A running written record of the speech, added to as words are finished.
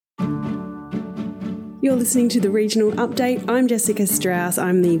You're listening to the Regional Update. I'm Jessica Strauss.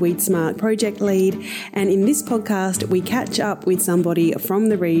 I'm the Weed Smart project lead. And in this podcast, we catch up with somebody from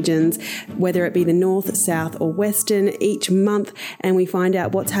the regions, whether it be the North, South or Western, each month, and we find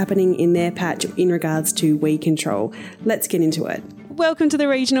out what's happening in their patch in regards to weed control. Let's get into it. Welcome to the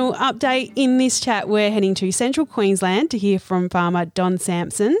Regional Update. In this chat, we're heading to Central Queensland to hear from farmer Don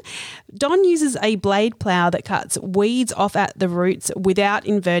Sampson. Don uses a blade plough that cuts weeds off at the roots without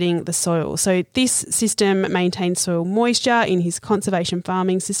inverting the soil. So this system maintains soil moisture in his conservation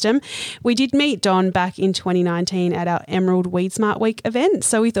farming system. We did meet Don back in 2019 at our Emerald Weed Smart Week event.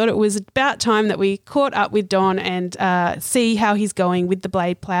 So we thought it was about time that we caught up with Don and see how he's going with the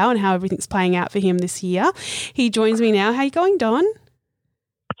blade plough and how everything's playing out for him this year. He joins me now. How are you going, Don?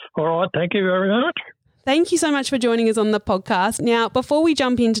 All right, thank you very much. Thank you so much for joining us on the podcast. Now, before we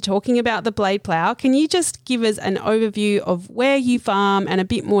jump into talking about the blade plough, can you just give us an overview of where you farm and a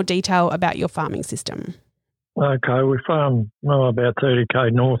bit more detail about your farming system? Okay, we farm about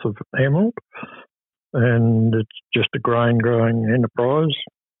 30k north of Emerald, and it's just a grain growing enterprise.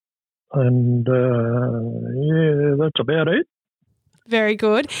 And that's about it. Very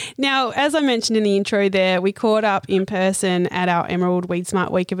good. Now, as I mentioned in the intro there, we caught up in person at our Emerald Weed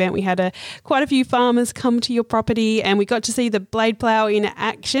Smart Week event. We had quite a few farmers come to your property and we got to see the blade plough in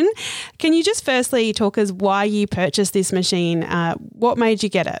action. Can you just firstly talk us why you purchased this machine? What made you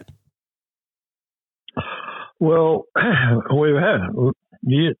get it? Well, we've had,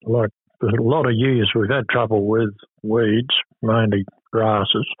 like a lot of years, we've had trouble with weeds, mainly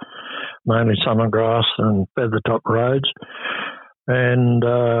grasses, mainly summer grass and feathertop roads. And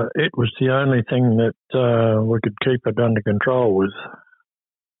it was the only thing that we could keep it under control with,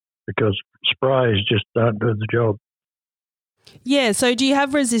 because sprays just don't do the job. Yeah, so do you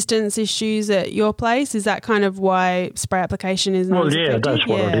have resistance issues at your place? Is that kind of why spray application is not effective? That's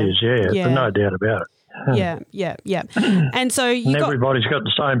what it is, yeah. No doubt about it. Yeah. And so everybody's got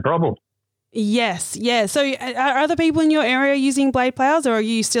the same problem. Yes, yeah. So are other people in your area using blade ploughs, or are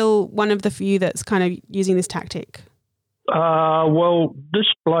you still one of the few that's kind of using this tactic? Well, this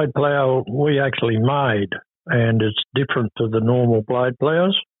blade plough we actually made, and it's different to the normal blade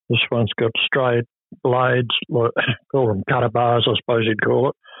ploughs. This one's got straight blades, call them cutter bars, I suppose you'd call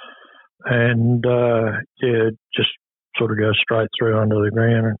it. And, just sort of goes straight through under the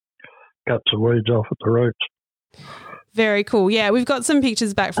ground and cuts the weeds off at the roots. Very cool. Yeah, we've got some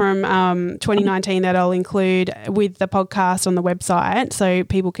pictures back from 2019 that I'll include with the podcast on the website so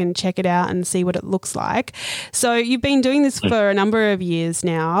people can check it out and see what it looks like. So you've been doing this for a number of years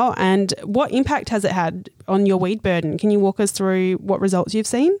now, and what impact has it had on your weed burden? Can you walk us through what results you've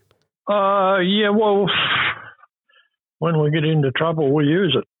seen? Well, when we get into trouble, we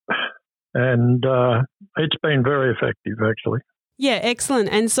use it. And it's been very effective, actually. Yeah, excellent.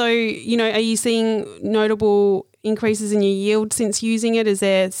 And so, are you seeing notable increases in your yield since using it? Is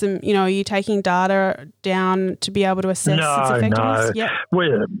there some, are you taking data down to be able to assess its effectiveness? No.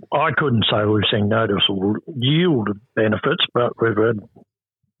 Yep. I couldn't say we've seen noticeable yield benefits, but we've had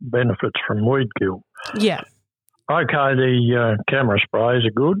benefits from weed kill. Yeah. Okay, the camera sprays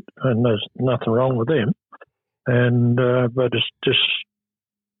are good, and there's nothing wrong with them. And but it's just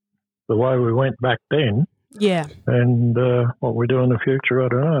the way we went back then. Yeah. And what we do in the future, I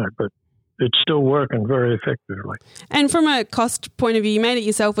don't know, but it's still working very effectively. And from a cost point of view, you made it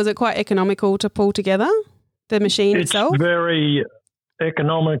yourself. Was it quite economical to pull together the machine itself? It's very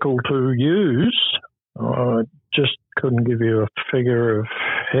economical to use. I just couldn't give you a figure of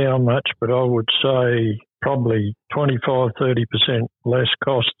how much, but I would say probably 25-30% less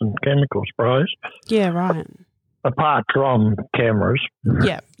cost than chemical sprays. Yeah, right. Apart from cameras.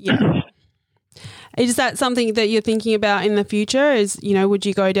 Yeah. Is that something that you're thinking about in the future? Would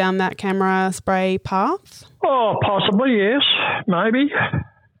you go down that camera spray path? Oh, possibly, yes, maybe.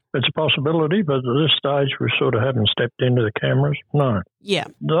 It's a possibility, but at this stage we sort of haven't stepped into the cameras. No. Yeah.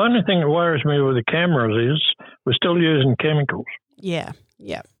 The only thing that worries me with the cameras is we're still using chemicals. Yeah.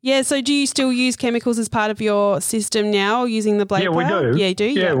 So do you still use chemicals as part of your system now, using the blade plough? We do. Yeah, you do?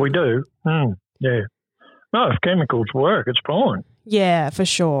 Yeah, we do. Yeah. No, if chemicals work, it's fine. Yeah, for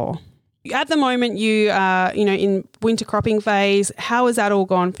sure. At the moment, you are, in winter cropping phase. How has that all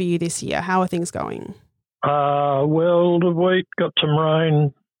gone for you this year? How are things going? Well, the wheat got some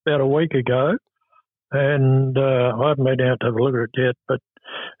rain about a week ago, and I haven't been out to have a look at it yet, but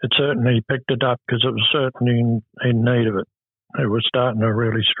it certainly picked it up because it was certainly in need of it. It was starting to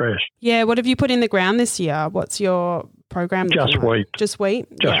really stress. Yeah, what have you put in the ground this year? What's your program? Just wheat. Just wheat?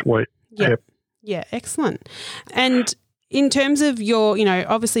 Just wheat. Yep. Yeah, excellent. And in terms of your,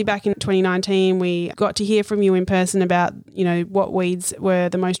 obviously back in 2019, we got to hear from you in person about, what weeds were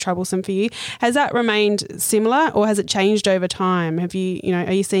the most troublesome for you. Has that remained similar or has it changed over time? Have you,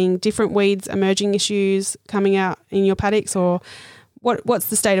 are you seeing different weeds, emerging issues coming out in your paddocks, or what's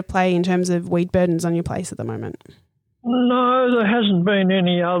the state of play in terms of weed burdens on your place at the moment? No, there hasn't been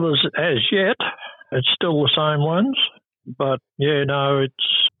any others as yet. It's still the same ones. But, it's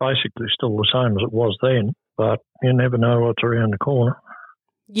basically still the same as it was then. But you never know what's around the corner.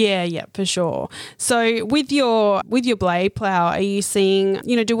 Yeah, for sure. So with your blade plough, are you seeing,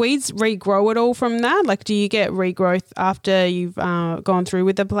 do weeds regrow at all from that? Like, do you get regrowth after you've gone through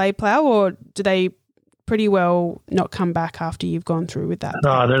with the blade plough, or do they pretty well not come back after you've gone through with that?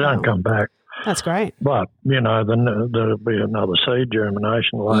 No, they don't come back. That's great. But, there'll be another seed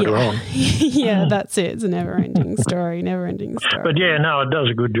germination later on. Yeah, that's it. It's a never-ending story, But, it does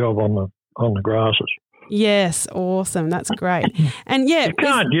a good job on the grasses. Yes, awesome. That's great. And, you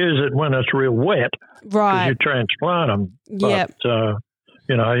can't use it when it's real wet. Right. Because you transplant them. Yep. But,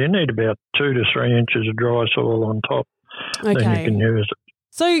 you need about 2 to 3 inches of dry soil on top. Okay. Then you can use it.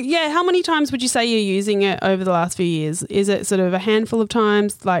 So, how many times would you say you're using it over the last few years? Is it sort of a handful of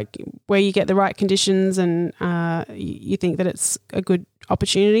times, like where you get the right conditions and you think that it's a good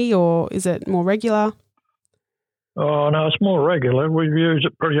opportunity, or is it more regular? Oh, no, it's more regular. We use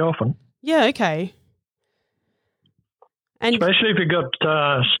it pretty often. Yeah, okay. And especially if you've got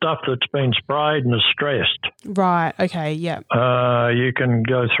stuff that's been sprayed and is stressed. Right, okay, yeah. You can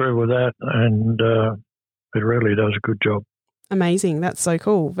go through with that and it really does a good job. Amazing. That's so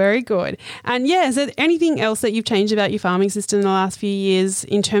cool. Very good. And is there anything else that you've changed about your farming system in the last few years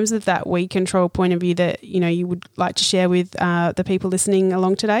in terms of that weed control point of view that, you would like to share with the people listening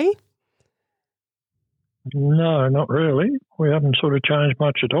along today? No, not really. We haven't sort of changed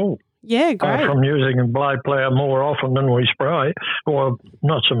much at all. Yeah, great. Apart from using a blade plough more often than we spray, or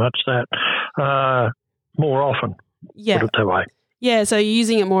not so much that, more often, put it that way. Yeah, so you're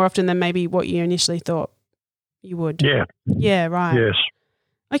using it more often than maybe what you initially thought you would. Yeah. Yeah, right. Yes.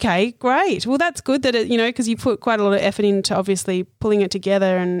 Okay, great. Well, that's good that, because you put quite a lot of effort into obviously pulling it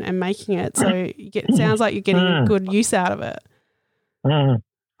together and making it. So it sounds like you're getting good use out of it.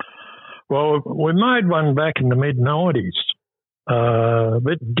 Well, we made one back in the mid-90s, a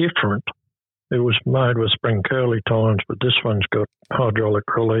bit different. It was made with spring curly tines, but this one's got hydraulic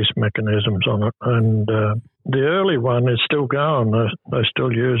release mechanisms on it. And the early one is still going. They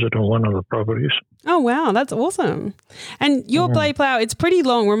still use it on one of the properties. Oh, wow. That's awesome. And your blade plough, it's pretty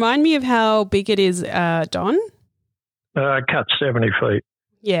long. Remind me of how big it is, Don. Cut 70 feet.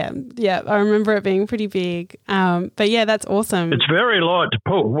 Yeah. I remember it being pretty big. But, that's awesome. It's very light to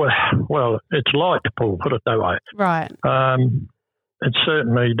pull. Well, it's light to pull, put it that way. Right. It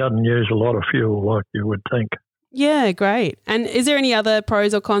certainly doesn't use a lot of fuel like you would think. Yeah, great. And is there any other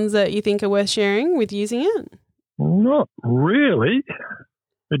pros or cons that you think are worth sharing with using it? Not really.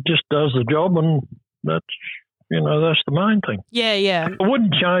 It just does the job, and that's the main thing. Yeah. I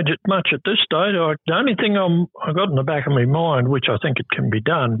wouldn't change it much at this stage. The only thing I got in the back of my mind, which I think it can be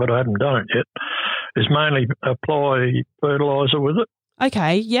done, but I haven't done it yet, is mainly apply fertiliser with it.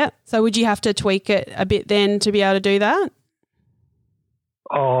 Okay, yeah. So would you have to tweak it a bit then to be able to do that?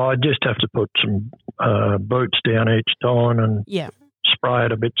 Oh, I just have to put some boots down each time and spray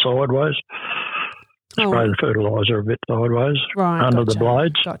it a bit sideways. Spray the fertiliser a bit sideways under the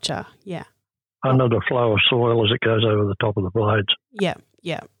blades. Gotcha, yeah. Under the flow of soil as it goes over the top of the blades. Yeah.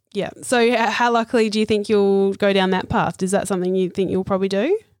 So how likely do you think you'll go down that path? Is that something you think you'll probably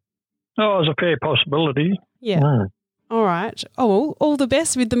do? Oh, it's a fair possibility. Yeah. All right. Oh, all the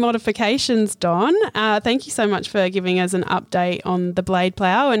best with the modifications, Don. Thank you so much for giving us an update on the blade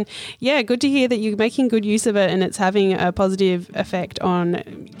plough. And, good to hear that you're making good use of it and it's having a positive effect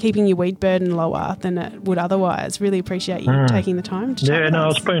on keeping your weed burden lower than it would otherwise. Really appreciate you taking the time to chat with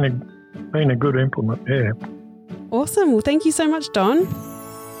us. It's been a good implement, Awesome. Well, thank you so much, Don.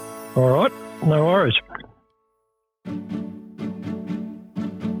 All right. No worries.